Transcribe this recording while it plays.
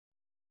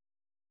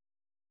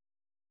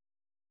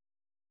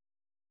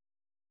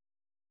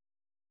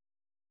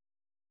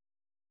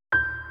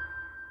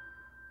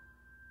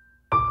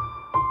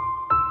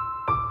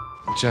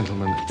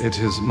Gentlemen, it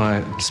is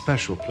my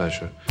special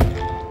pleasure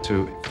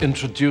to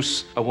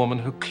introduce a woman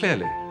who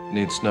clearly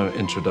needs no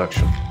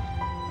introduction.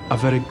 A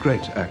very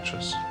great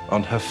actress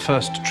on her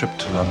first trip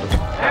to London.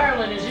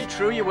 Marilyn, is it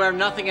true you wear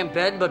nothing in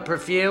bed but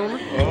perfume?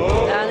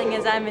 Oh. Darling,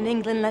 as I'm in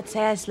England, let's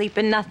say I sleep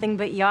in nothing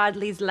but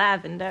Yardley's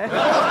lavender.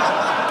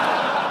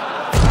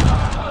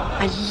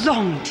 I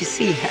long to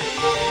see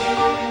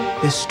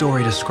her. This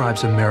story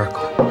describes a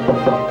miracle.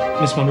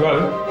 Miss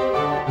Monroe?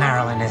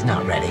 Marilyn is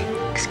not ready.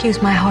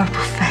 Excuse my horrible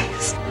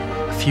face.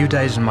 A few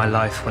days in my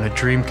life when a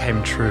dream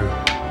came true.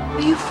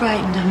 Are you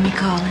frightened of me,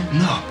 Colin?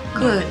 No.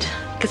 Good,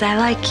 because I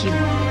like you.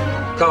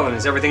 Colin,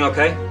 is everything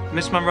okay?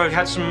 Miss Monroe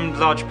had some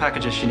large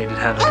packages she needed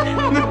handled.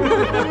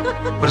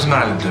 What is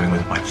Marilyn doing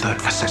with my third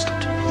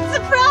assistant?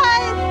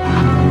 Surprise!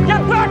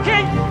 Get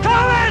working!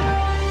 Colin!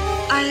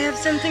 I have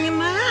something in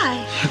my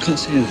eye. I can't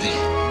see anything.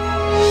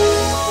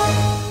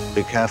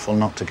 Be careful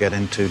not to get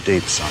in too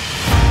deep, son.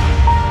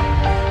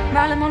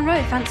 Marilyn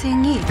Monroe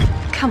fancying you.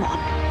 Come on.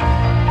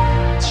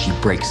 She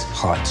breaks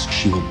hearts.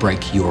 She will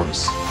break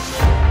yours.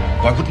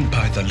 I wouldn't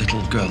buy the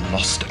little girl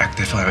lost act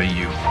if I were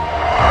you.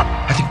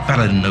 I think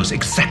Marilyn knows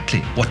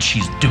exactly what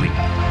she's doing.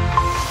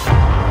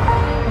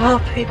 All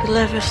people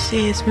ever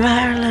see is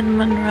Marilyn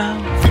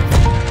Monroe.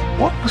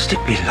 What must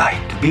it be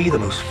like to be the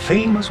most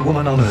famous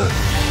woman on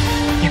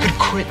earth? You could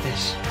quit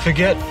this.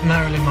 Forget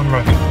Marilyn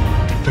Monroe.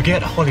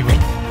 Forget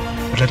Hollywood.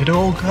 But let it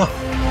all go.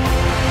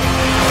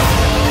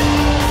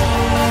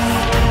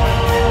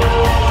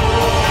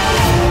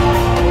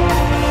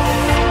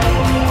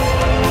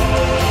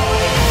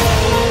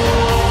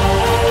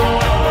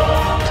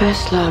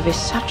 First love is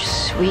such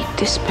sweet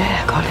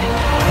despair, Colin.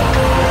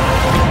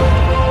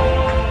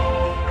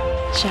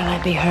 Shall I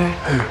be her?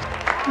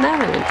 Who?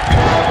 Marilyn.